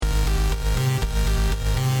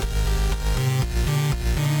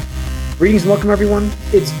Greetings and welcome, everyone.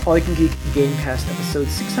 It's All You Can Geek Gamecast episode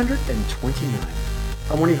 629.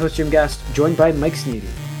 I'm one of your hosts, Jim Gast, joined by Mike Sneedy.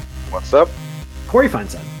 What's up? Corey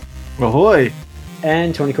Feinstein. Ahoy!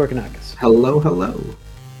 And Tony Korkanakis. Hello, hello.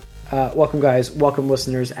 Welcome, guys. Welcome,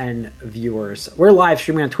 listeners and viewers. We're live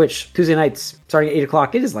streaming on Twitch Tuesday nights starting at 8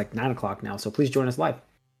 o'clock. It is like 9 o'clock now, so please join us live.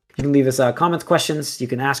 You can leave us comments, questions. You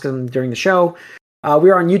can ask them during the show.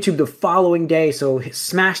 We are on YouTube the following day, so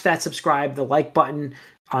smash that subscribe, the like button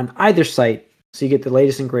on either site, so you get the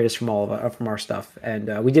latest and greatest from all of from our stuff.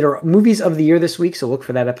 And we did our movies of the year this week, so look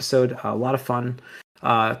for that episode. A lot of fun.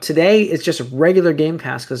 Today is just a regular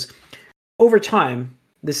Gamecast because over time,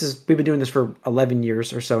 we've been doing this for 11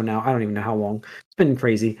 years or so now. I don't even know how long. It's been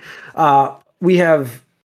crazy. We have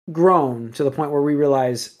grown to the point where we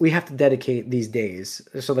realize we have to dedicate these days.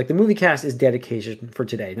 So like the movie cast is dedication for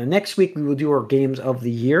today. Now next week we will do our games of the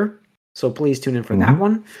year. So please tune in for that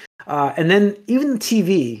one. And then even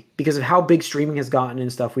TV, because of how big streaming has gotten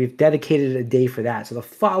and stuff, we've dedicated a day for that. So the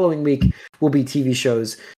following week will be TV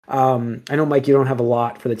shows. I know, Mike, you don't have a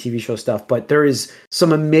lot for the TV show stuff, but there is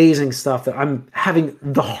some amazing stuff that I'm having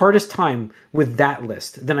the hardest time with that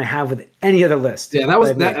list than I have with any other list. Yeah,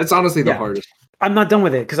 that's honestly the hardest. I'm not done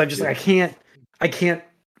with it because I just I can't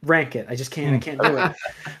rank it. I just can't. I can't do it.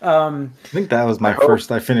 I think that was my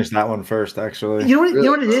first. I finished that one first, actually. You know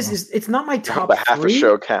what it is it's not my top the half three. a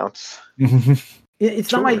show counts.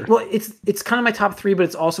 It's not my it's kind of my top three, but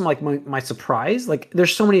it's also like my surprise. Like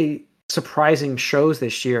there's so many surprising shows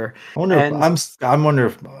this year. I wonder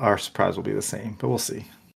if our surprise will be the same, but we'll see.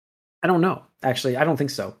 I don't know. Actually, I don't think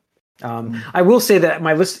so. I will say that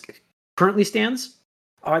my list currently stands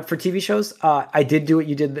for TV shows. I did do what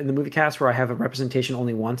you did in the movie cast, where I have a representation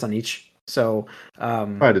only once on each. So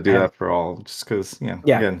try to do that for all, just because yeah.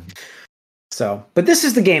 Again. So, but this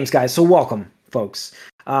is the games, guys. So welcome, folks.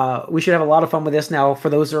 We should have a lot of fun with this. Now, for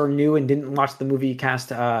those who are new and didn't watch the movie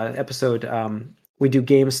cast episode, we do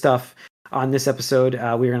game stuff on this episode.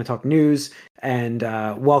 We're going to talk news and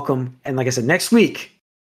welcome. And like I said, next week,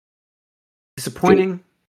 disappointing,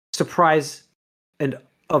 surprise, and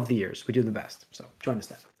of the years. We do the best. So join us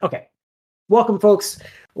then. Okay. Welcome, folks.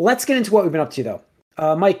 Let's get into what we've been up to,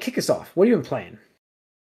 though. Mike, kick us off. What have you been playing?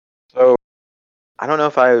 So, I don't know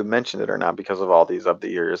if I mentioned it or not because of all these of the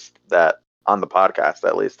years that, on the podcast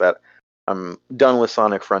at least, that I'm done with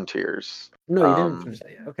Sonic Frontiers. No, you didn't finish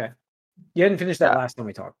that yet. Okay. You hadn't finished that last time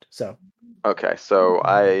we talked, so. Okay, so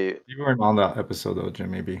You weren't on that episode, though,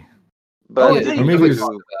 Jim, maybe. But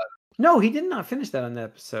No, he did not finish that on the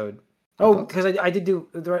episode. Oh, because I did do.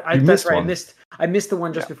 That's right. I missed the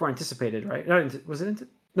one just before anticipated. Right? No, was it?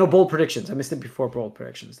 No, bold predictions. I missed it before bold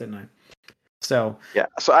predictions, didn't I? So yeah.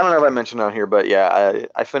 So I don't know if I mentioned on here, but yeah,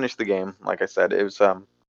 I finished the game. Like I said, it was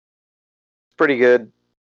pretty good.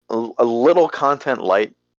 A little content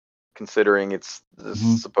light, considering it's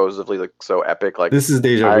supposedly like so epic. Like this is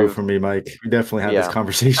deja vu for me, Mike. We definitely had this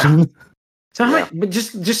conversation. So how many? But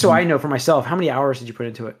just so I know for myself, how many hours did you put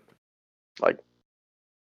into it? Like.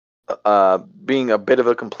 Being a bit of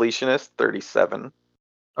a completionist, 37.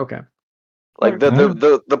 Okay. Like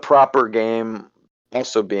the proper game,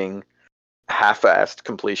 also being half-assed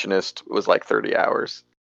completionist, was like 30 hours.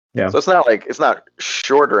 Yeah. So it's not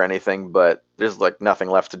short or anything, but there's like nothing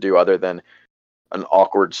left to do other than an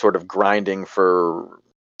awkward sort of grinding for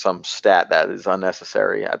some stat that is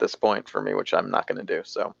unnecessary at this point for me, which I'm not going to do.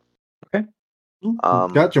 So. Okay.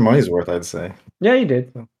 Got your money's worth, I'd say. Yeah, you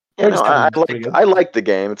did. Yeah, no, I like the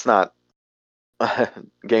game. It's not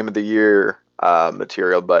game of the year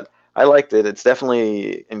material, but I liked it. It's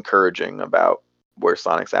definitely encouraging about where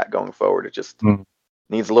Sonic's at going forward. It just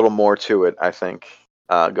needs a little more to it, I think,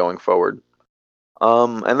 going forward.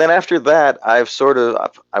 And then after that,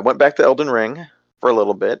 I went back to Elden Ring for a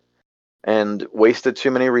little bit and wasted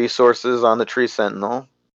too many resources on the Tree Sentinel.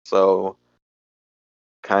 So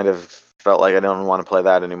kind of felt like I don't want to play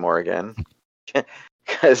that anymore again.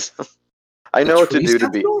 Because I know what to do to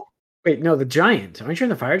beat. Wait, no, the giant. Aren't you in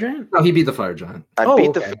the fire giant? No, he beat the fire giant. I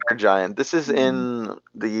beat the fire giant. This is in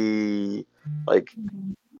the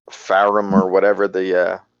Farum or whatever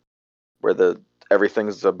where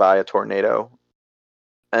everything's by a tornado,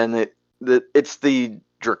 and it's the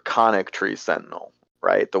Draconic Tree Sentinel,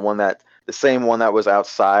 right? The same one that was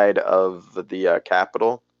outside of the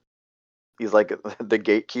capital. He's like the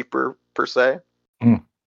gatekeeper per se. Yeah.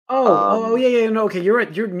 No, okay, you're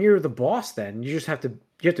right. You're near the boss. Then you just have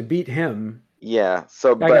to beat him. Yeah.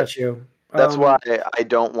 So I got you. That's why I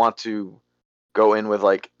don't want to go in with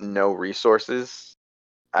like no resources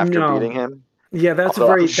after beating him. Yeah, that's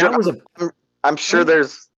I'm sure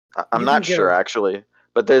there's. I'm not sure actually,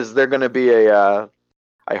 but they're going to be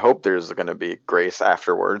I hope there's going to be grace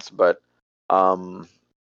afterwards, but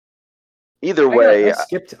Either way,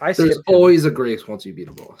 there's always a grace once you beat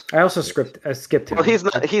a boss. I also skipped him. Well,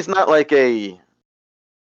 he's not like an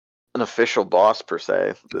official boss per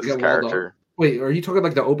se. This character. Wait, are you talking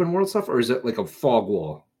like the open world stuff, or is it like a fog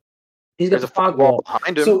wall? He's got the fog wall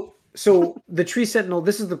behind him. So the Tree Sentinel.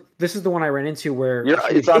 This is the one I ran into where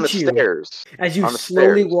it's on the stairs. As you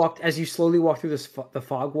slowly walked through the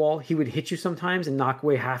fog wall, he would hit you sometimes and knock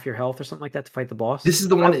away half your health or something like that to fight the boss. This is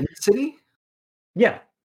the one in the city. Yeah,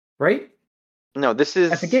 right. No, this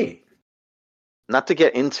is at the gate. Not to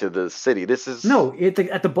get into the city. This is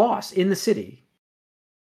at the boss in the city.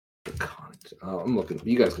 I'm looking.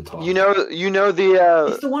 You guys can talk. You know the.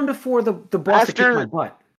 It's the one before the boss that kicked my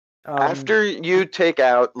butt. After you take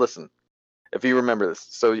out, listen, if you remember this,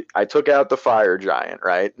 so I took out the fire giant,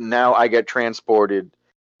 right? Now I get transported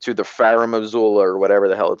to the Farum Azula or whatever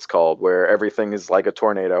the hell it's called, where everything is like a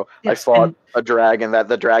tornado. Yes, I fought a dragon,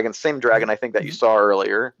 same dragon I think that you saw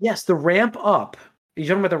earlier. Yes, the ramp up. You're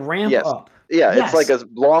talking about the ramp up. Yeah, yes. It's like a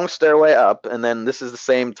long stairway up, and then this is the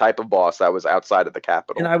same type of boss that was outside of the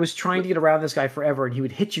capital. And I was trying to get around this guy forever, and he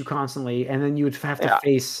would hit you constantly, and then you would have to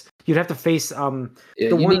face. You'd have to face the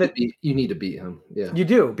one that you need to beat him. Yeah, you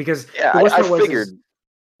do because I figured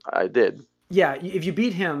I did. Yeah, if you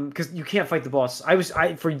beat him, because you can't fight the boss.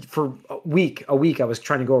 For a week I was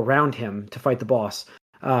trying to go around him to fight the boss,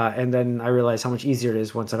 and then I realized how much easier it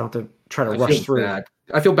is once I don't have to try to rush through.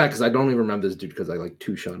 I feel bad because I don't even remember this dude because I like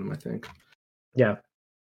two-shot him, I think. Yeah.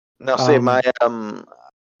 Now, see, my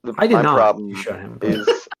problem shot him, is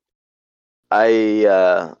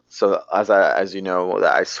so as you know,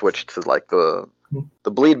 I switched to like the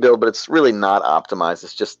bleed build, but it's really not optimized.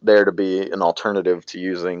 It's just there to be an alternative to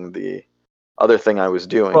using the other thing I was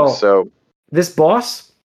doing. Well, so this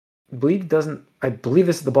boss, bleed doesn't. I believe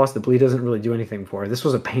this is the boss that bleed doesn't really do anything for. This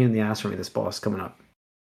was a pain in the ass for me. This boss coming up.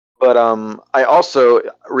 But I also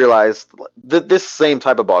realized that this same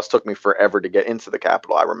type of boss took me forever to get into the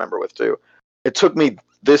capital. I remember with too. It took me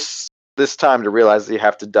this time to realize that you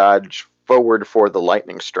have to dodge forward for the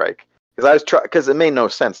lightning strike because it made no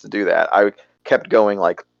sense to do that. I kept going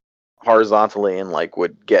like horizontally and like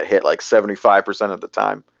would get hit like 75% of the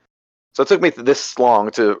time. So it took me this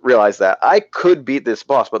long to realize that I could beat this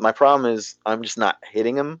boss, but my problem is I'm just not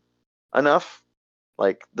hitting him enough.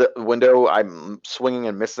 Like the window, I'm swinging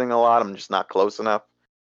and missing a lot. I'm just not close enough.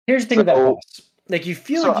 Here's the thing about boss. Like you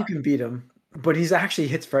feel like you can beat him, but he's actually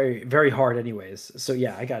hits very, very hard anyways. So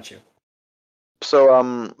yeah, I got you.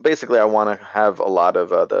 So basically I want to have a lot of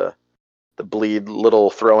the bleed little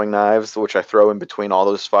throwing knives, which I throw in between all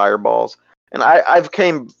those fireballs. And I've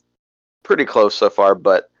came pretty close so far,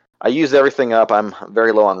 but I used everything up. I'm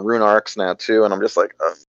very low on rune arcs now too, and I'm just like,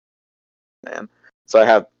 oh, man. So I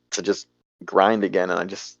have to just grind again, and I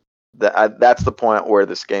just that's the point where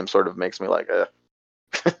this game sort of makes me like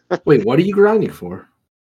Wait, what are you grinding for?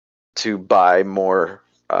 To buy more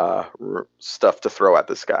stuff to throw at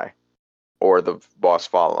this guy or the boss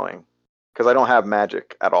following, because I don't have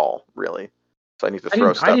magic at all really, so I need to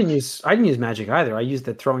throw stuff. I didn't use magic either. I used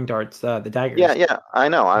the throwing darts, the daggers. Yeah, I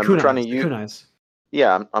know. I'm trying to use kunais.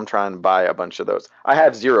 Yeah, I'm trying to buy a bunch of those. I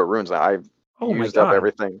have 0 runes now. I've used up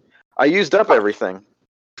everything. I used up everything.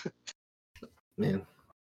 Man.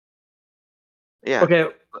 Yeah. Okay.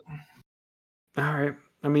 All right.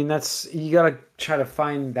 I mean, you gotta try to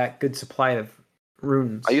find that good supply of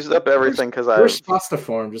runes. I used up everything because there's spots to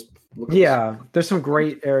farm. Just there's some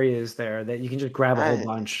great areas there that you can just grab a whole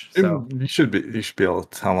bunch. So you should be able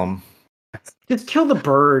to tell them. Just kill the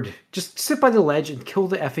bird. Just sit by the ledge and kill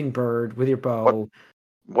the effing bird with your bow.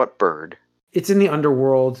 What bird? It's in the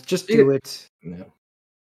underworld. Just do it. Yeah.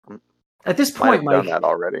 At this point, Mike, that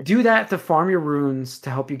already. Do that to farm your runes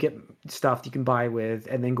to help you get stuff you can buy with,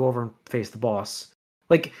 and then go over and face the boss.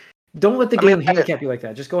 Like, don't let the game handicap you like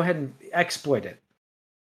that. Just go ahead and exploit it.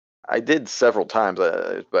 I did several times,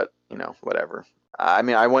 but whatever. I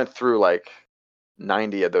mean, I went through like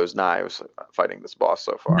 90 of those knives fighting this boss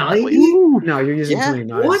so far. 90? No, you're using too many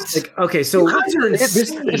knives. What? Like, okay, so this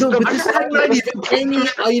is not even any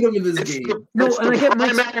item in this game. No, and I get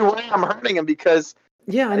I'm hurting him because.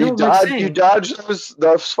 Yeah, I know you dodge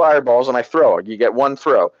those fireballs, and I throw it. You get one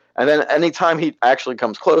throw, and then anytime he actually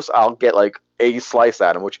comes close, I'll get like a slice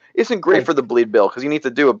at him, which isn't great for the bleed bill because you need to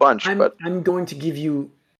do a bunch. I'm going to give you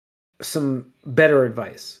some better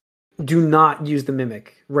advice. Do not use the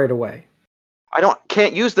mimic right away. I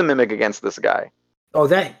can't use the mimic against this guy. Oh,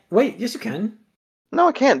 wait, yes you can. No,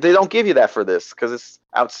 I can't. They don't give you that for this because it's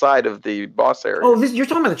outside of the boss area. Oh, you're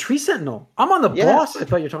talking about the Tree Sentinel. I'm on the boss. I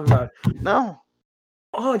thought you were talking about. No.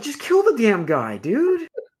 Oh, just kill the damn guy, dude.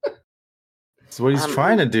 That's what he's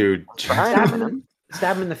trying to do.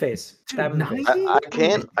 Stab him in the face. Stab him in the face. I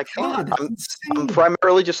can't. God, I'm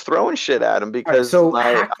primarily just throwing shit at him because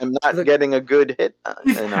I'm not getting a good hit.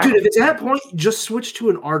 Dude, if it's at that point, just switch to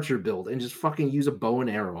an archer build and just fucking use a bow and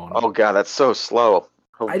arrow on him. Oh god, that's so slow.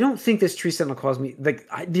 I don't think this Tree Sentinel caused me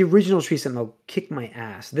the original Tree Sentinel kicked my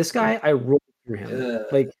ass. This guy, I rolled through him.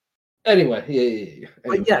 Anyway, yeah. Anyway.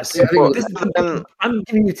 But yes, I'm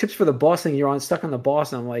giving you tips for the boss thing. You're stuck on the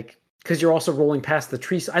boss, and I'm like, because you're also rolling past the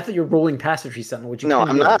tree. I thought you're rolling past the Tree Sentinel. Which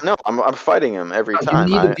I'm not. No, I'm fighting him every time.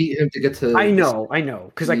 You need to beat him to get to. I know,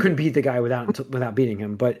 because I couldn't beat the guy without beating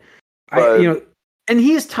him. But and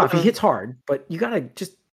he is tough. He hits hard, but you gotta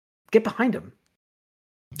just get behind him.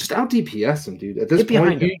 Just out DPS him, dude. At this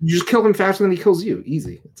point, you just kill him faster than he kills you.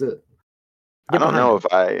 Easy. That's it. I don't know if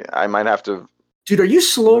I might have to. Dude, are you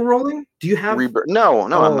slow rolling? Do you have No,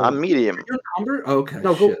 I'm medium. Your number? Okay.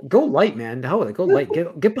 No, go light, man. The hell with it. Go light.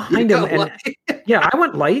 Get behind him. And yeah, I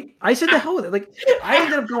went light. I said the hell with it. Like I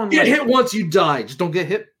ended up going. Get hit once, you die. Just don't get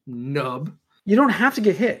hit, nub. You don't have to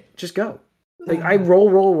get hit. Just go. Like I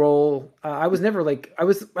roll. I was never like I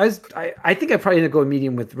think I probably ended up going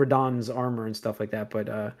medium with Radahn's armor and stuff like that. But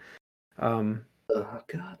God.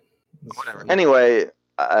 Whatever. Anyway,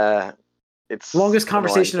 it's longest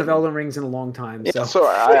conversation of Elden Rings in a long time. Yeah, so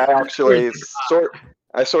I actually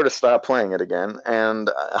sort of stopped playing it again,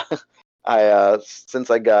 and I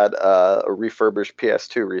since I got a refurbished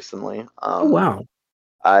PS2 recently. Oh wow!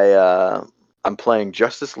 I'm playing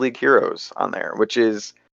Justice League Heroes on there, which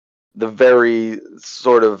is the very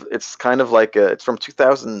sort of it's kind of like it's from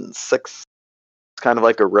 2006. It's kind of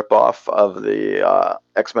like a ripoff of the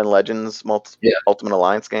X-Men Legends Ultimate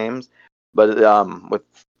Alliance games, but with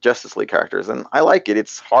Justice League characters, and I like it.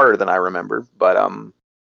 It's harder than I remember, but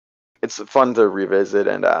it's fun to revisit,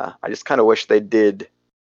 and I just kind of wish they did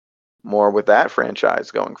more with that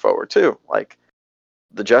franchise going forward too. Like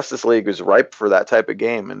the Justice League is ripe for that type of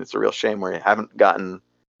game, and it's a real shame we haven't gotten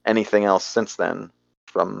anything else since then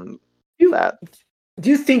from that. Do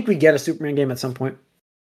you think we get a Superman game at some point?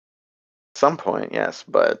 Some point, yes,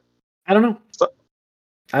 but I don't know.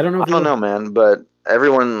 I don't know, man. But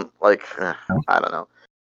everyone I don't know.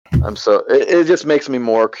 It just makes me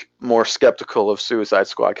more skeptical of Suicide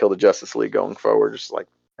Squad Kill the Justice League going forward. Just like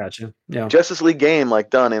gotcha. Yeah. Justice League game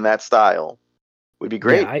done in that style would be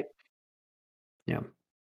great. Now,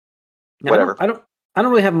 whatever. I don't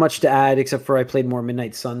really have much to add except for I played more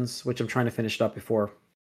Midnight Suns, which I'm trying to finish it up before.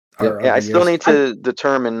 I still need to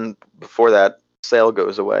determine before that sale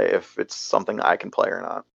goes away if it's something I can play or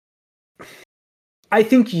not. I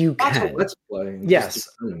think you can. Let's play. Yes.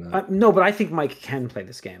 No, but I think Mike can play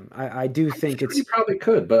this game. I do think he probably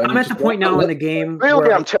could, but I'm at the point now in the game.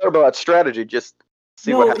 Really, I'm terrible at strategy. Just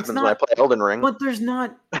see what happens when I play Elden Ring. But there's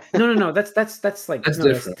not. No. That's like that's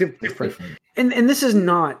different. And this is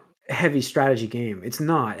not a heavy strategy game. It's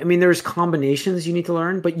not. I mean, there's combinations you need to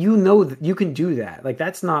learn, but you know that you can do that. Like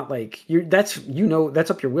that's not like that's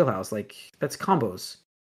up your wheelhouse. Like that's combos.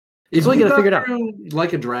 If you gotta figure it out.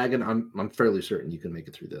 Like a Dragon, I'm fairly certain you can make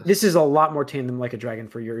it through this. This is a lot more tame than Like a Dragon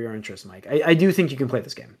for your interest, Mike. I do think you can play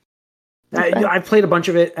this game. Okay. I've played a bunch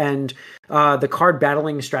of it, and the card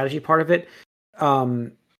battling strategy part of it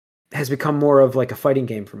has become more of like a fighting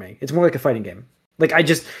game for me. It's more like a fighting game. Like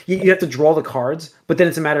you have to draw the cards, but then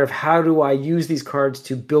it's a matter of how do I use these cards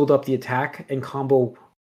to build up the attack and combo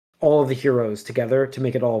all of the heroes together to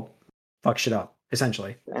make it all fuck shit up,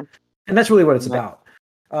 essentially. Okay. And that's really what it's about.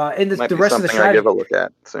 And the rest of the strategy, I give a look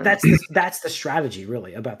at soon. That's the strategy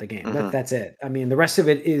really about the game. Mm-hmm. That's it. I mean, the rest of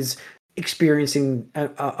it is experiencing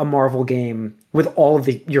a Marvel game with all of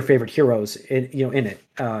your favorite heroes in it.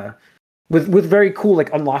 With very cool like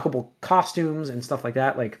unlockable costumes and stuff like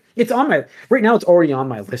that. Like it's on my right now. It's already on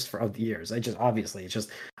my list of the years. It's just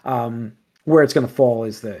where it's going to fall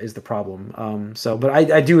is the problem. But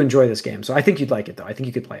I do enjoy this game. So I think you'd like it though. I think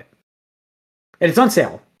you could play it. And it's on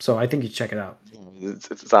sale, so I think you should check it out.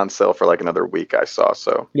 It's on sale for like another week, I saw.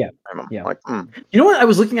 So yeah. Like, You know what I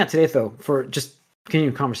was looking at today, though, for just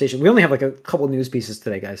continuing conversation. We only have like a couple news pieces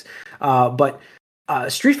today, guys. But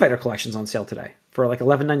Street Fighter Collection's on sale today for like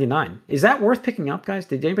 $11.99. Is that worth picking up, guys?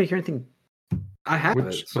 Did anybody hear anything? I have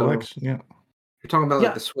it. Collection, yeah. You're talking about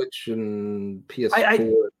like the Switch and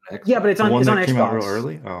PS4. Yeah, but it's on Xbox. Came out real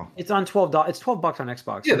early. Oh, it's on $12. It's $12 on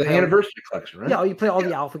Xbox. Yeah, the anniversary collection, right? Yeah, you play all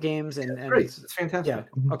the alpha games and great. It's fantastic.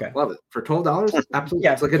 Yeah, okay, love it for $12. Absolutely,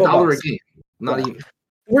 yeah, it's like $1 a game. Not even. The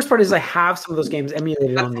worst part is I have some of those games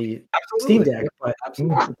emulated on the Steam Deck, but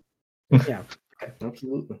absolutely, yeah, okay.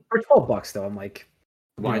 Absolutely. For $12 though, I'm like,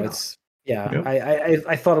 why not? Yeah, yep.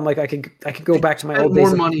 I thought I'm like I could go back to my old more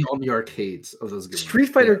days. money on the arcades of those games. Street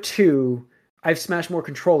Fighter 2. I've smashed more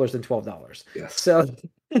controllers than $12. Yes. So,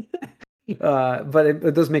 But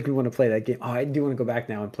it does make me want to play that game. Oh, I do want to go back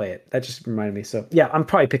now and play it. That just reminded me. So yeah, I'm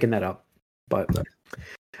probably picking that up. But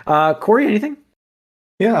Corey, anything?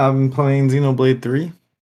 Yeah, I'm playing Xenoblade 3.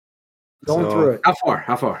 Going through it. How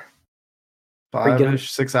far?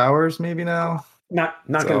 5-ish, 6 hours maybe now. Not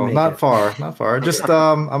gonna make not it. Not far. Just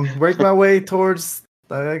I'm working my way towards.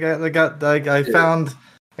 I got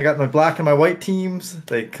my black and my white teams.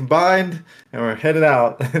 They combined, and we're headed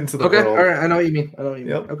out into the world. All right. I know what you mean.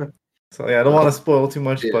 Yep. Okay. So yeah, I don't want to spoil too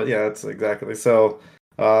much, but yeah, it's exactly. So,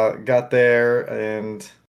 got there and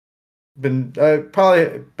been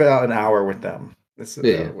probably about an hour with them. This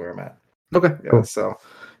is where I'm at. Okay. Yeah. Cool. So,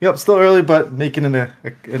 yep, still early, but making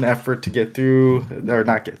an effort to get through, or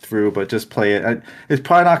not get through, but just play it. It's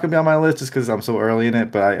probably not going to be on my list just because I'm so early in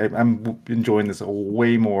it, but I'm enjoying this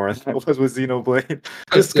way more than I was with Xenoblade,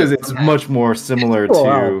 just because it's much more similar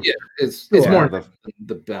to. Yeah, it's more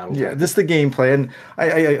the battle. Yeah, this is the gameplay, and I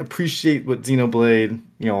appreciate what Xenoblade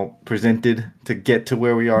presented to get to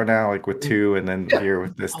where we are now, like with 2, and then here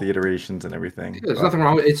with the iterations and everything. Yeah, there's nothing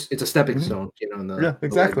wrong with it. It's a stepping stone,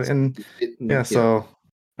 exactly, so.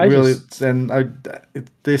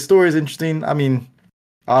 The story is interesting. I mean,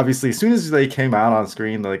 obviously, as soon as they came out on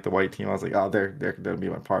screen, like the white team, I was like, oh, they're gonna be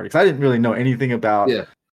my party. Because I didn't really know anything about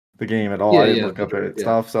the game at all. I didn't look up at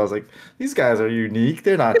stuff, so I was like, these guys are unique.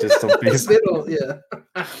 They're not just some people.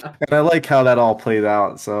 And I like how that all played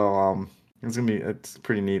out. So it's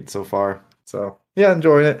pretty neat so far. So yeah,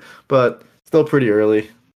 enjoying it, but still pretty early.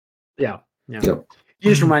 Yeah. You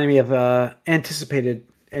just reminded me of anticipated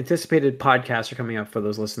podcasts are coming up for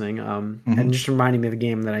those listening. And just reminding me of a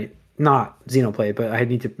game that not Xenoblade, but I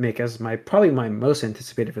need to make as probably my most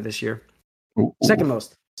anticipated for this year. Ooh. Second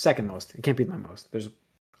most. It can't be my most. There's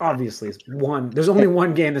only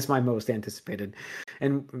one game that's my most anticipated,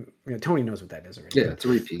 and Tony knows what that is already. Yeah, it's a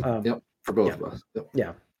repeat. For both of us. Yep.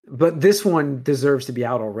 Yeah, but this one deserves to be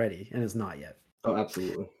out already, and it's not yet. Oh,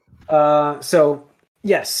 absolutely. So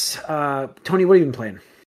yes, Tony, what have you been playing?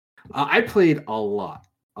 I played a lot.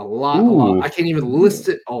 I can't even list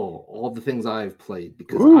it all the things I've played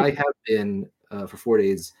because I have been for 4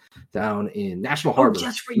 days down in National Harbor.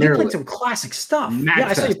 That's right. You played some classic stuff.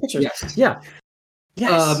 I saw your pictures. Yes. Yeah.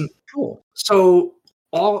 Yes. Cool. So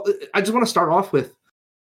I just want to start off with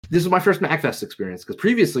this is my first MagFest experience because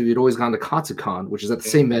previously we'd always gone to Katsucon, which is at the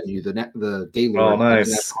same venue, the Gaylord. Oh,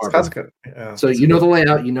 nice. Yeah, so you know the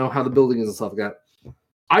layout, you know how the building is and stuff like that.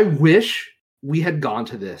 I wish we had gone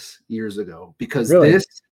to this years ago because this,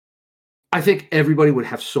 I think everybody would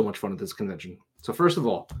have so much fun at this convention. So first of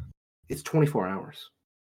all, it's 24 hours.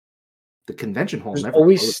 The convention hall never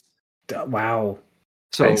always. Wow.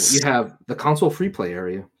 So you have the console free play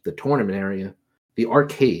area, the tournament area, the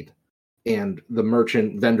arcade, and the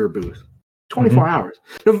merchant vendor booth. 24 hours.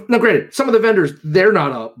 Now, granted, some of the vendors they're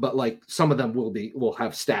not up, but like some of them will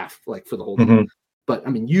have staff like for the whole day. But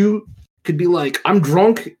I mean, you could be like, I'm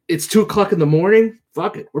drunk. It's 2:00 in the morning.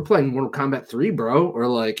 Fuck it. We're playing Mortal Kombat 3, bro. Or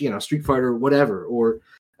like, Street Fighter, whatever. Or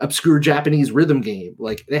obscure Japanese rhythm game.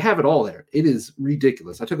 Like they have it all there. It is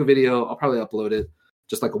ridiculous. I took a video. I'll probably upload it.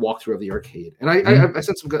 Just like a walkthrough of the arcade. And I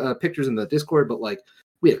sent some pictures in the Discord, but like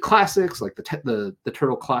we had classics, like the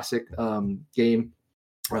Turtle Classic game.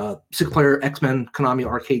 6-player X-Men Konami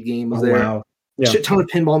arcade game was there. Wow. Yeah. Shit ton of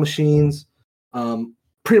pinball machines.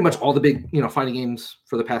 Pretty much all the big, fighting games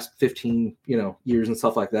for the past 15, years and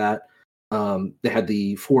stuff like that. They had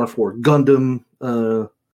the 4-on-4 Gundam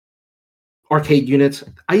arcade units.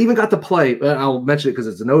 I even got to play, I'll mention it because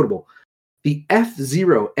it's notable, the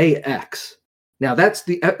F-Zero AX. Now, that's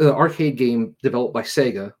the arcade game developed by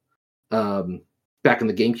Sega back in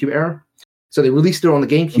the GameCube era. So they released it on the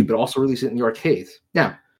GameCube, but also released it in the arcades.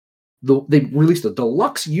 Now, they released a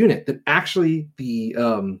deluxe unit that actually the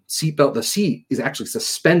seatbelt, the seat is actually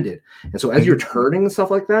suspended. And so as you're turning and stuff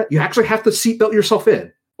like that, you actually have to seatbelt yourself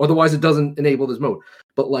in. Otherwise, it doesn't enable this mode.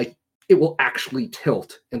 But like, it will actually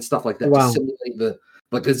tilt and stuff like that to simulate the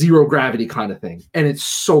zero gravity kind of thing. And it's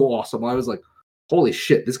so awesome. I was like, holy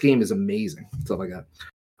shit, this game is amazing. Stuff like that.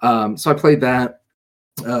 So I played that.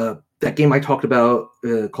 That game I talked about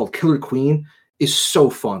called Killer Queen is so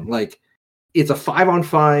fun. Like, it's a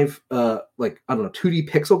 5-on-5, 2D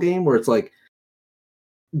pixel game where it's like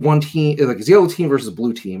one team, like it's yellow team versus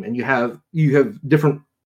blue team, and you have different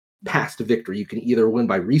paths to victory. You can either win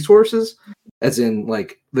by resources, as in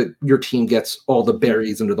like your team gets all the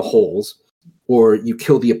berries under the holes, or you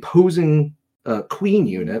kill the opposing queen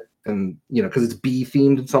unit, and because it's bee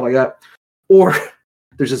themed and stuff like that. Or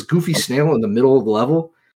there's this goofy snail in the middle of the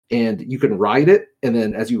level, and you can ride it, and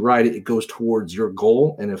then as you ride it, it goes towards your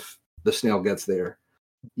goal, and if the snail gets there,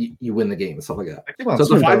 you win the game and stuff like that.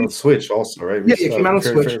 So it's on Switch also, right? Yeah, it came out on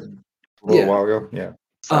Switch. a little while ago. Yeah.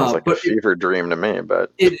 Sounds like a fever dream to me,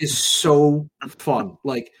 but it is so fun.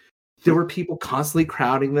 Like, there were people constantly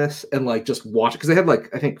crowding this and like just watching, because they had like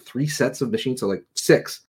I think 3 sets of machines, so like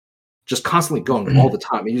 6, just constantly going all the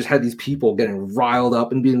time. And you just had these people getting riled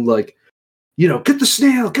up and being like, get the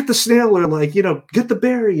snail, or like, get the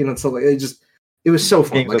berry, and so like it was so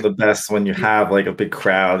fun. Games are the best when you have like a big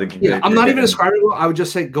crowd. I'm not even describing it. I would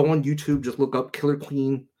just say go on YouTube, just look up Killer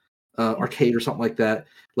Queen arcade or something like that.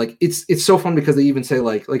 Like it's so fun because they even say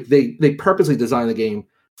like they purposely design the game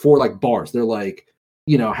for like bars. They're like,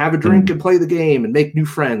 have a drink and play the game and make new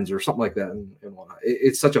friends or something like that. And whatnot.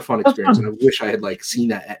 It's such a fun experience, and I wish I had like seen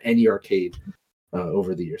that at any arcade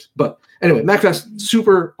over the years. But anyway, MagFest,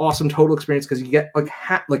 super awesome total experience because you get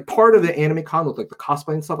like part of the anime con with like the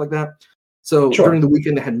cosplay and stuff like that. So during the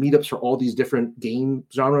weekend, they had meetups for all these different game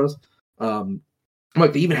genres.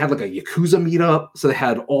 Like they even had like a Yakuza meetup. So they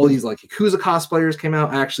had all these like Yakuza cosplayers came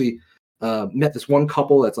out. I actually met this one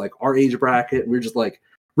couple that's like our age bracket. We were just like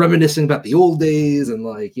reminiscing about the old days and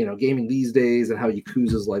like, gaming these days and how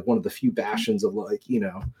Yakuza is like one of the few bastions of like,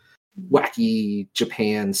 wacky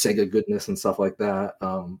Japan, Sega goodness and stuff like that.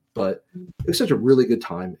 But it was such a really good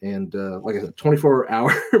time. And like I said,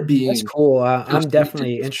 24-hour being. That's cool. I'm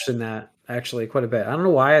definitely interested in that. Actually, quite a bit. I don't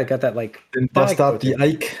know why I got that like. Didn't bust out the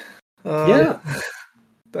Ike. The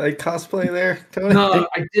Ike cosplay there, Tony. No,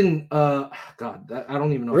 I didn't. God, I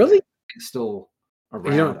don't even know. Really? It's still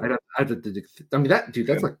around. I mean, that dude.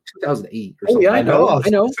 That's like 2008 or something. Oh yeah, I know.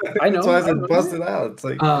 That's why I said bust it out. It's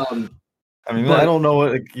like. I mean, I don't know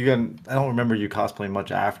what I don't remember you cosplaying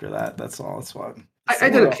much after that. That's all. That's why. I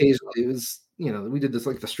did occasionally. It was we did this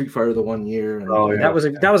like the Street Fighter the one year. And, that was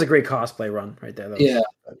a great cosplay run right there.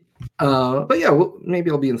 But yeah, well,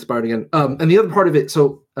 maybe I'll be inspired again. And the other part of it,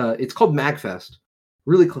 so it's called MagFest,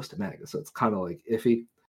 really close to Mag, so it's kind of like iffy.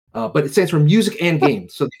 But it stands for music and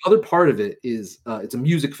games. So the other part of it is it's a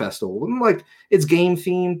music festival. And like it's game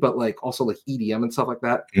themed, but like also like EDM and stuff like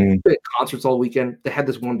that. They had concerts all weekend. They had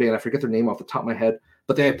this one band, I forget their name off the top of my head,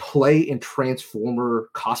 but they had play in Transformer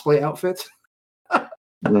cosplay outfits.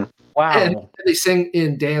 Wow. And they sing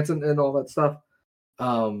and dance and all that stuff.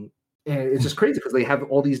 And it's just crazy because they have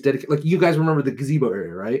all these dedicated, like you guys remember the gazebo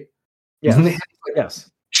area, right? Yes. And they had, yes.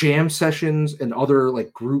 Jam sessions and other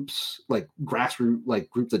like groups, like grassroots like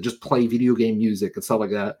groups that just play video game music and stuff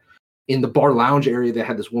like that. In the bar lounge area, they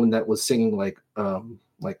had this woman that was singing like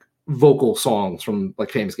vocal songs from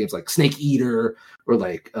like famous games like Snake Eater or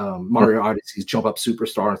like Mario Odyssey's Jump Up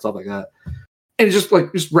Superstar and stuff like that. And it's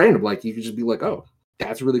just random, like you could just be like, oh,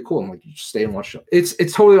 that's really cool. And like you just stay and watch it. It's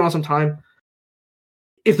totally an awesome time.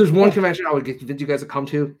 If there's one convention I would convince you guys to come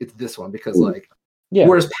to, it's this one because like. Yeah.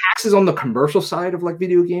 Whereas PAX is on the commercial side of like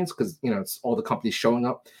video games because it's all the companies showing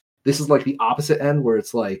up. This is like the opposite end where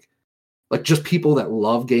it's like just people that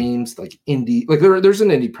love games, like indie. Like there's an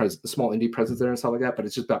indie presence, a small indie presence there and stuff like that. But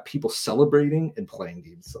it's just about people celebrating and playing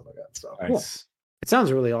games and stuff like that. So nice. Cool. It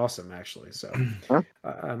sounds really awesome, actually. So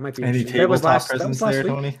might be any tabletop presence there,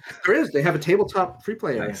 Tony? There is. They have a tabletop free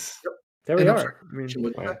play area. Nice. Yep. There we are.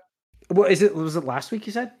 Well, was it last week?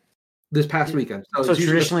 You said this past weekend. So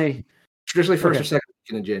traditionally first or second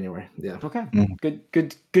weekend in January. Yeah. Okay.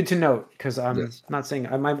 Good to note because I'm not saying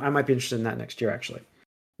I might be interested in that next year actually.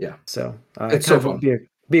 Yeah. So it's so fun.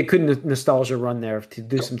 Be a good nostalgia run there to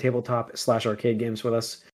do some tabletop / arcade games with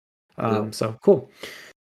us. So cool.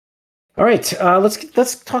 All right.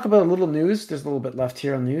 Let's talk about a little news. There's a little bit left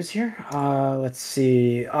here on news here. Let's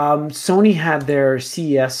see. Sony had their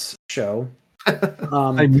CES show.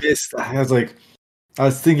 I missed. I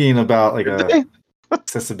was thinking about like a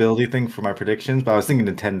accessibility thing for my predictions, but I was thinking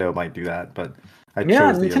Nintendo might do that. But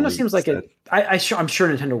Nintendo seems like it. I'm sure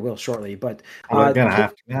Nintendo will shortly, but they're gonna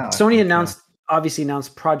have to now. Sony obviously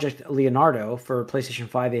announced Project Leonardo for PlayStation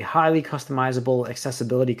 5, a highly customizable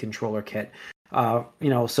accessibility controller kit.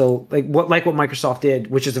 So like what Microsoft did,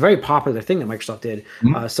 which is a very popular thing that Microsoft did.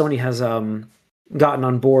 Sony has gotten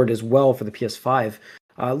on board as well for the PS5.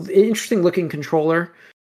 Interesting looking controller.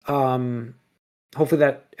 Hopefully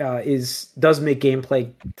that does make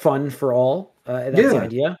gameplay fun for all. That's the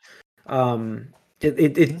idea.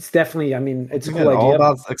 It's definitely. I mean, it's a cool idea. All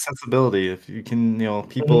about accessibility. If you can,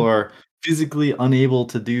 people are physically unable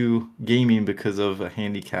to do gaming because of a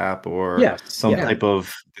handicap or some type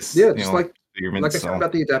of just like I said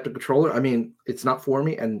about the adaptive controller. I mean, it's not for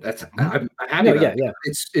me, and that's I'm happy about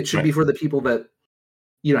it. It should be for the people that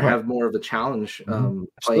have more of a challenge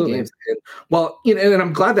playing games. And, and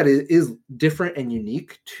I'm glad that it is different and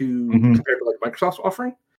unique to compared to like Microsoft's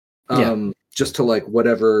offering. just to like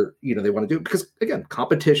whatever they want to do, because again,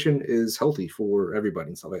 competition is healthy for everybody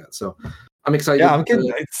and stuff like that. So I'm excited. Yeah, I'm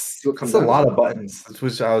kidding. It's a lot of buttons,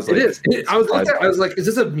 which I was like, I was like, is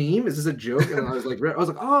this a meme? Is this a joke? And I was like,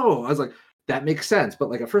 that makes sense. But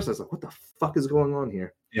like at first I was like, what the fuck is going on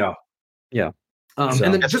here? Yeah. And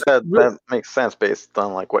then that makes sense based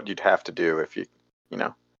on like what you'd have to do if you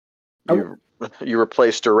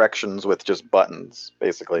replace directions with just buttons,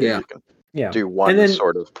 basically. Yeah. You can do one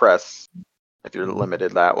sort of press if you're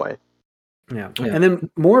limited that way. Yeah. And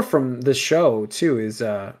then more from the show too is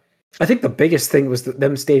I think the biggest thing was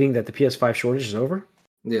them stating that the PS5 shortage is over.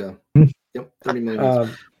 Yeah. Yep. 30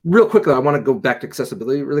 million. Real quick though, I want to go back to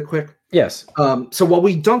accessibility really quick. Yes. So while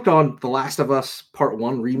we dunked on The Last of Us Part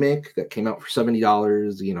 1 remake that came out for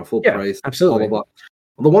 $70, full price. Absolutely. Blah, blah,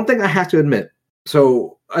 blah. The one thing I have to admit,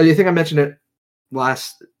 so I think I mentioned it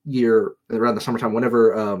last year around the summertime,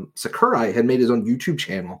 whenever Sakurai had made his own YouTube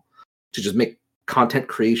channel to just make content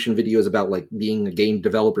creation videos about like being a game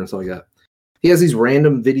developer and stuff like that. He has these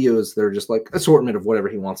random videos that are just like assortment of whatever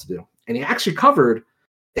he wants to do. And he actually covered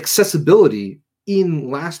accessibility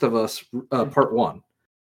in Last of Us Part 1.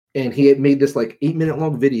 And he had made this like 8-minute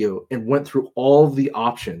long video and went through all of the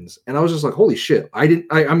options. And I was just like, holy shit. I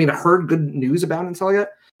heard good news about it and stuff like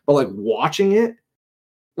that. But like watching it,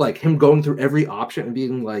 like him going through every option and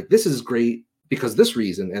being like, this is great because this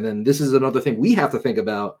reason. And then this is another thing we have to think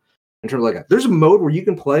about in terms of like, there's a mode where you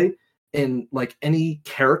can play and like any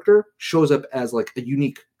character shows up as like a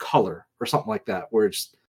unique color or something like that, where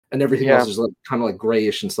it's, and everything else is like kind of like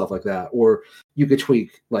grayish and stuff like that. Or you could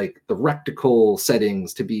tweak like the reticle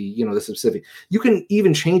settings to be, this specific. You can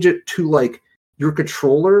even change it to like your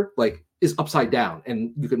controller like is upside down,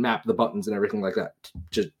 and you can map the buttons and everything like that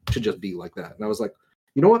to just be like that. And I was like,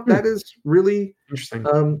 you know what? That is really interesting,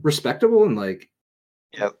 respectable, and like,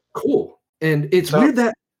 cool. And it's weird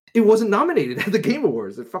that it wasn't nominated at the Game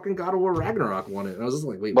Awards. That fucking God of War Ragnarok won it. And I was just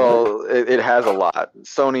like, wait. Well, it has a lot.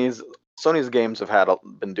 Sony's games have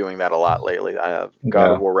been doing that a lot lately.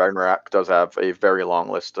 God of War Ragnarok does have a very long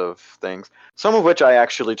list of things, some of which I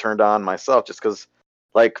actually turned on myself just because,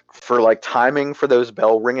 like, for like timing for those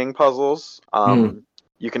bell ringing puzzles,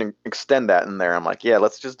 you can extend that in there. I'm like, yeah,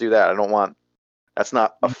 let's just do that. I don't want. That's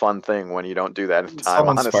not a fun thing when you don't do that in time.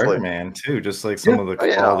 Honestly, Spider-Man too, just like some of the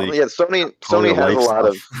quality. Yeah, Sony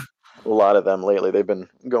has a lot of them lately. They've been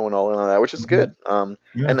going all in on that, which is good. Like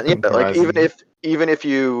even if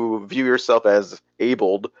you view yourself as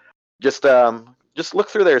abled, just look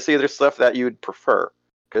through there, see there's stuff that you'd prefer.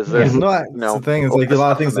 Because there's the thing is like a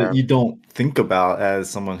lot of things that you don't think about as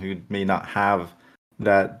someone who may not have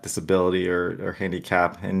that disability or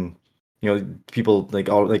handicap, and people like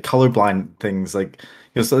all like colorblind things, like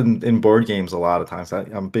so in board games a lot of times.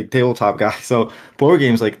 I'm a big tabletop guy, so board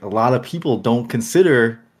games, like a lot of people don't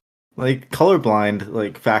consider like colorblind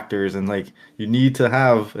like factors, and like you need to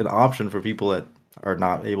have an option for people that are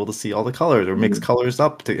not able to see all the colors or mix colors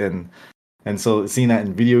up to and so seeing that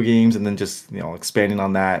in video games, and then just expanding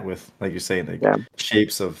on that with, like you're saying, like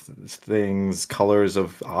shapes of things, colors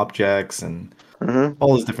of objects, and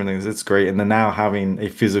all those different things. It's great. And then now having a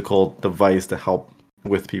physical device to help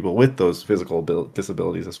with people with those physical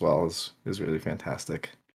disabilities as well is really fantastic.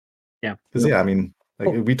 Yeah. Because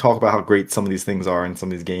like we talk about how great some of these things are in some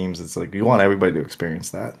of these games. It's like we want everybody to experience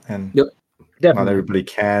that, and not everybody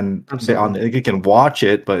can. They can watch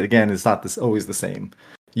it, but again, it's not always the same.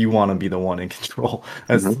 You want to be the one in control.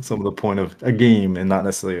 That's some of the point of a game, and not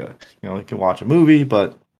necessarily you can watch a movie,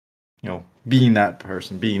 but being that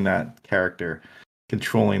person, being that character,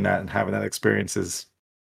 controlling that and having that experience is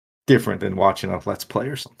different than watching a Let's Play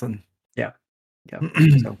or something. Yeah.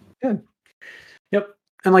 So good. Yep.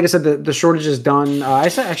 And like I said, the shortage is done. I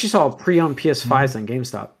actually saw a pre-owned PS5s on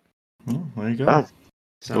GameStop. Oh, there you go.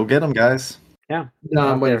 So go get them, guys. Yeah. No,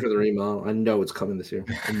 I'm waiting for the remodel. I know it's coming this year.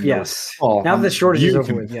 Yes. Now the shortage is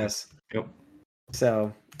over with. Yes. Yep.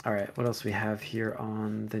 So, all right. What else we have here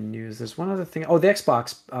on the news? There's one other thing. Oh, the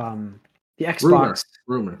Xbox. The Xbox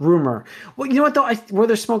rumor. Well, you know what though? Where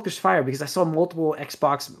there's smoke, there's fire. Because I saw multiple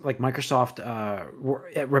Xbox, like Microsoft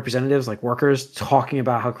representatives, like workers, talking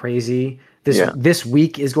about how crazy this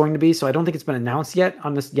week is going to be. So I don't think it's been announced yet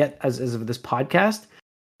as of this podcast.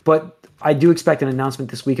 But I do expect an announcement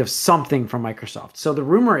this week of something from Microsoft. So the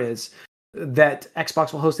rumor is that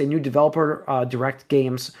Xbox will host a new developer direct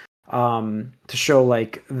games to show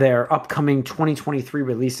like their upcoming 2023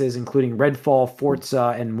 releases, including Redfall,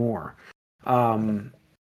 Forza, and more.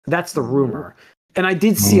 That's the rumor. And I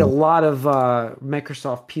did see a lot of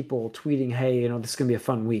Microsoft people tweeting, "Hey, this is gonna be a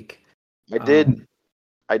fun week."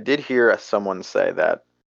 I did hear someone say that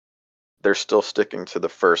they're still sticking to the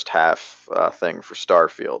first half thing for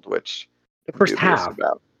Starfield, which The first half.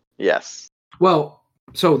 About. Yes. Well,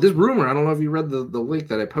 so this rumor, I don't know if you read the link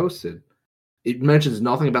that I posted. It mentions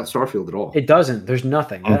nothing about Starfield at all. It doesn't. There's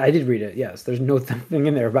nothing. I did read it. Yes, there's no thing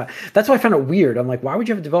in there about. That's why I found it weird. I'm like, why would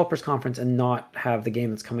you have a developers conference and not have the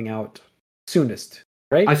game that's coming out soonest?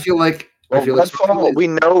 Right? I feel like. Redfall, we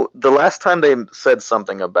know the last time they said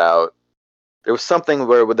something about. There was something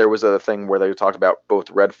where there was a thing where they talked about both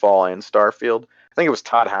Redfall and Starfield. I think it was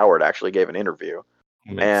Todd Howard actually gave an interview,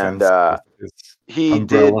 and he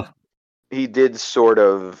did sort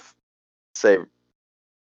of say,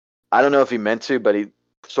 I don't know if he meant to, but he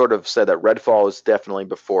sort of said that Redfall is definitely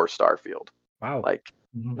before Starfield. Wow, like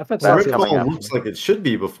I thought Redfall looks like it should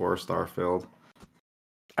be before Starfield.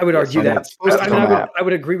 I would argue that. I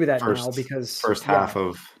would agree with that now because first half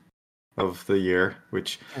of the year,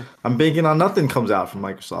 which I'm banking on nothing comes out from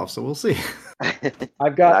Microsoft, so we'll see.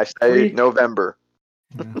 I've got I say November.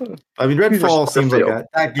 Yeah. I mean, Redfall seems like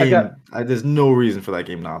that game. There's no reason for that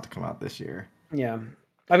game not to come out this year. Yeah,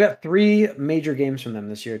 I've got 3 major games from them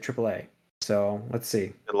this year, AAA. So let's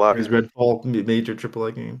see. Is Redfall a major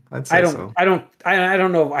AAA game? I'd say so. I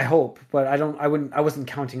don't know. I hope, but I wasn't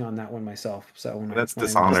counting on that one myself. So that's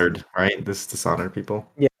Dishonored, right? This is Dishonored people.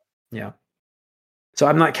 Yeah. So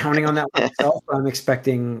I'm not counting on that one myself, but I'm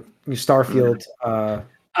expecting Starfield.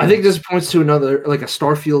 I think this points to another, like a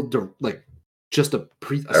Starfield, like just a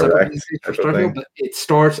separate presentation for Starfield, but it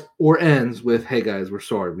starts or ends with, "Hey guys, we're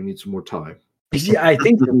sorry, we need some more time." Yeah, I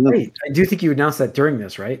think you're right. I do think you announced that during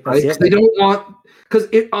this, right? They don't want, because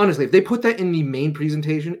honestly, if they put that in the main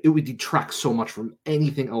presentation, it would detract so much from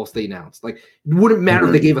anything else they announced. Like, it wouldn't matter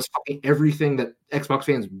if they gave us fucking everything that Xbox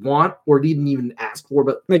fans want or didn't even ask for,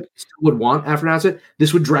 but still would want after announcing it.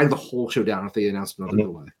 This would drag the whole show down if they announced another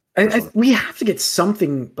delay. We have to get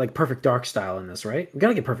something like Perfect Dark style in this, right? We got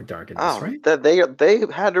to get Perfect Dark in this, right? They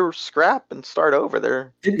had to scrap and start over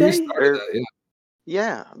there. Did they?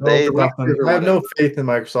 Yeah, I have no faith in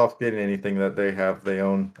Microsoft getting anything that they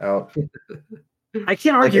own out. I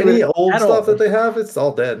can't argue any old stuff that they have. It's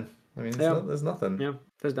all dead. I mean, there's nothing. Yeah,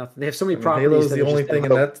 there's nothing. They have so many properties. Halo's the only thing,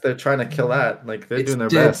 and they're trying to kill that. Like they're doing their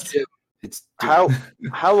best. It's how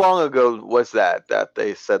long ago was that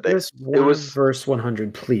they said it was verse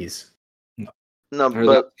 100, please. No,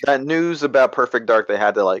 but that news about Perfect Dark, they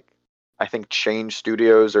had to I think change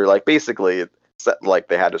studios or basically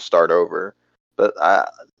they had to start over. But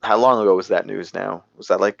how long ago was that news now? Was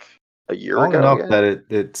that a year ago? Long enough that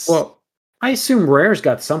it's... Well, I assume Rare's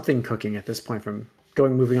got something cooking at this point from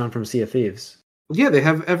moving on from Sea of Thieves. Yeah, they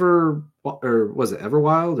have was it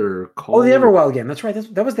Everwild or Call? Oh, the Everwild game. That's right.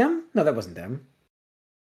 That was them? No, that wasn't them.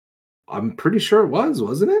 I'm pretty sure it was,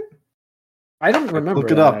 wasn't it? I don't remember. Look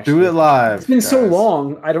it up. Actually. Do it live. It's been so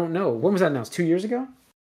long. I don't know. When was that announced? 2 years ago?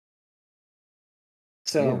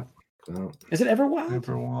 So... Yeah. Is it Everwild?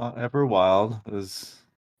 Everwild is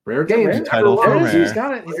Rare Games title for Rare. He's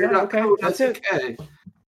got it. Okay, that's it. Okay.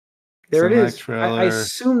 There it is. I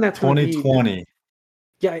assume that's 2020.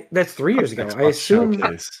 Yeah, that's 3 years ago. I assume.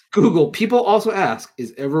 Google. People also ask,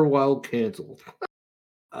 "Is Everwild canceled?"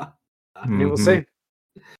 We'll see.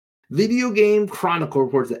 Video Game Chronicle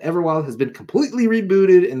reports that Everwild has been completely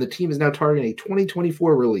rebooted, and the team is now targeting a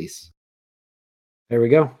 2024 release. There we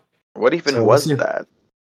go. What even was that?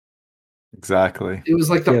 Exactly. It was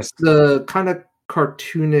like the kind of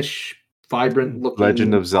cartoonish, vibrant looking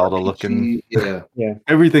Legend of Zelda RPG. Looking. Yeah.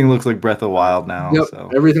 Everything looks like Breath of the Wild now. Yep. So.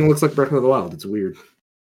 Everything looks like Breath of the Wild. It's weird.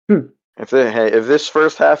 If this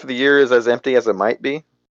first half of the year is as empty as it might be,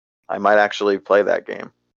 I might actually play that game.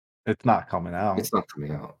 It's not coming out. It's not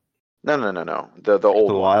coming out. No. The old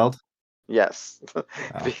the Wild. Yes,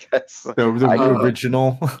 because the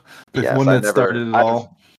original, the one that started it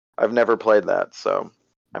all. I've never played that, so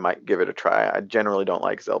I might give it a try. I generally don't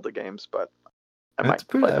like Zelda games, but I might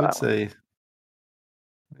play that. I would say,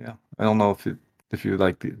 yeah. I don't know if you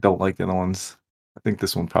don't like the other ones. I think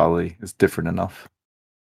this one probably is different enough.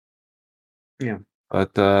 Yeah,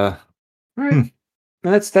 but all right.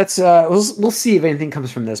 That's we'll see if anything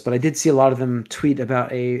comes from this. But I did see a lot of them tweet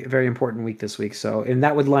about a very important week this week. So, and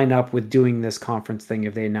that would line up with doing this conference thing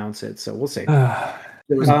if they announce it. So we'll see.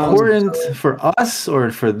 It was important for us or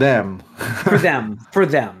for them? For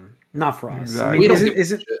them, not for us. Exactly. I mean,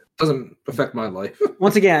 it doesn't affect my life.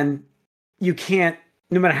 Once again, you can't.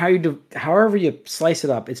 No matter however you slice it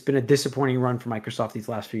up, it's been a disappointing run for Microsoft these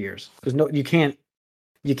last few years. You can't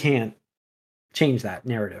change that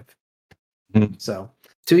narrative. Mm-hmm. So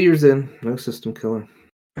 2 years in, no system killer.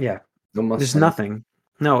 Yeah, there's nothing.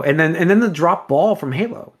 No, and then the drop ball from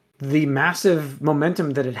Halo, the massive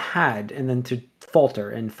momentum that it had, and then to falter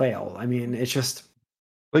and fail. I mean, it's just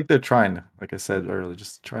like they're trying, like I said earlier,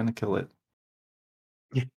 just trying to kill it.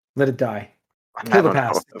 Yeah. Let it die. Kill the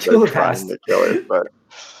past. Kill the past. To kill it, but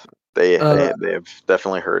they have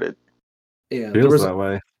definitely heard it. Yeah, feels that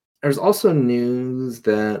way. There's also news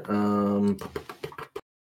that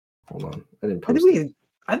hold on, I didn't post it.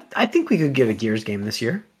 I think we could get a Gears game this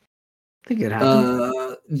year. I think it could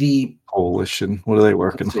happen. The Coalition. What are they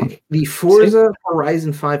working on? The Forza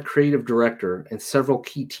Horizon 5 creative director and several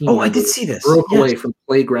key team members I did see this. Broke away from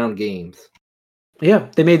Playground Games. Yeah,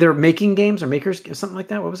 they made their making games or makers, something like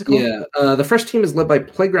that. What was it called? Yeah, the fresh team is led by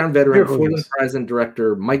Playground veteran Forza Horizon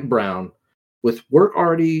director Mike Brown, with work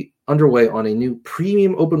already underway on a new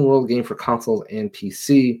premium open world game for consoles and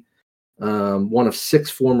PC. One of 6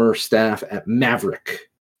 former staff at Maverick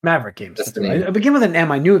Games. That's the name. It began with an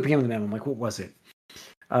M. I knew it began with an M. I'm like, what was it?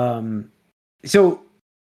 So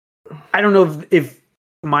I don't know if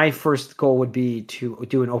my first goal would be to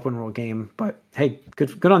do an open world game, but hey,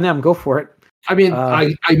 good on them. Go for it. I mean,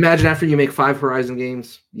 I imagine after you make 5 Horizon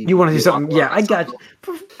games, you want to do something. Yeah, I got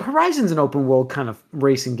Horizon's an open world kind of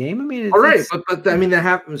racing game. I mean, all right, but I mean, they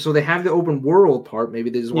have the open world part.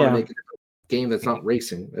 Maybe they just want to make a game that's not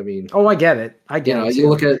racing. I mean, I get it. I get it. You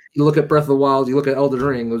look at Breath of the Wild. You look at Elden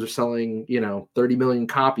Ring. Those are selling 30 million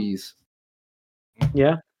copies.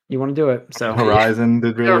 Yeah, you want to do it. So Horizon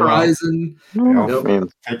did really Horizon, well.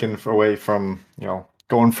 Taken away from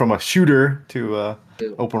going from a shooter to a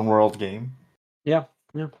open world game. Yeah.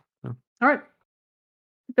 All right.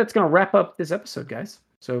 I think that's going to wrap up this episode, guys.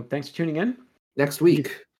 So thanks for tuning in. Next week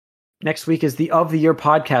is the Of the Year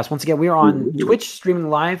podcast. Once again, we are on Twitch streaming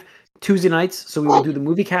live Tuesday nights. So we will do the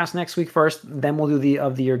movie cast next week first. Then we'll do the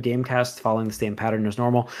Of the Year game cast following the same pattern as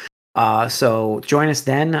normal. So join us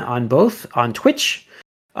then on both on Twitch.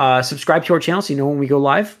 Subscribe to our channel so you know when we go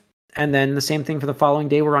live. And then the same thing for the following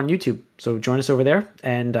day, we're on YouTube. So join us over there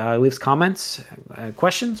and leave us comments,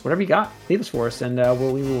 questions, whatever you got. Leave us for us, and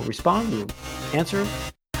we will respond. We will answer.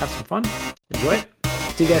 Have some fun. Enjoy it.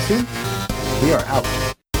 See you guys soon. We are out.